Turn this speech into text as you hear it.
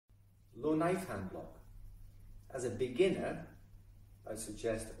low knife hand block. As a beginner, I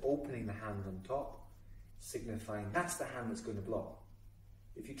suggest opening the hand on top, signifying that's the hand that's going to block.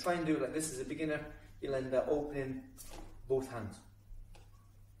 If you try and do it like this as a beginner, you'll end up opening both hands,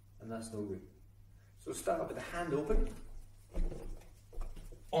 and that's no good. So start with the hand open,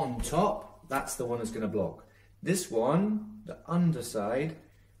 on top, that's the one that's going to block. This one, the underside,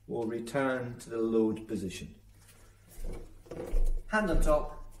 will return to the load position. Hand on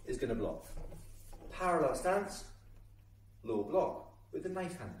top is going to block. Parallel stance, low block with the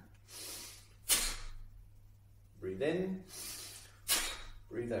knife hand. Breathe in,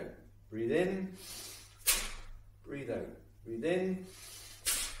 breathe out, breathe in, breathe out, breathe in,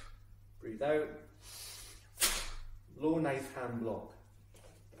 breathe out. Low knife hand block.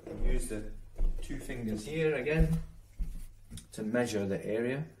 And use the 2 fingers here again to measure the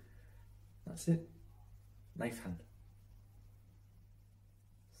area. That's it. Knife hand.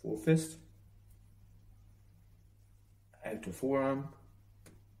 4 fist. Outer forearm.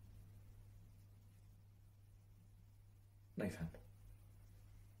 Knife hand.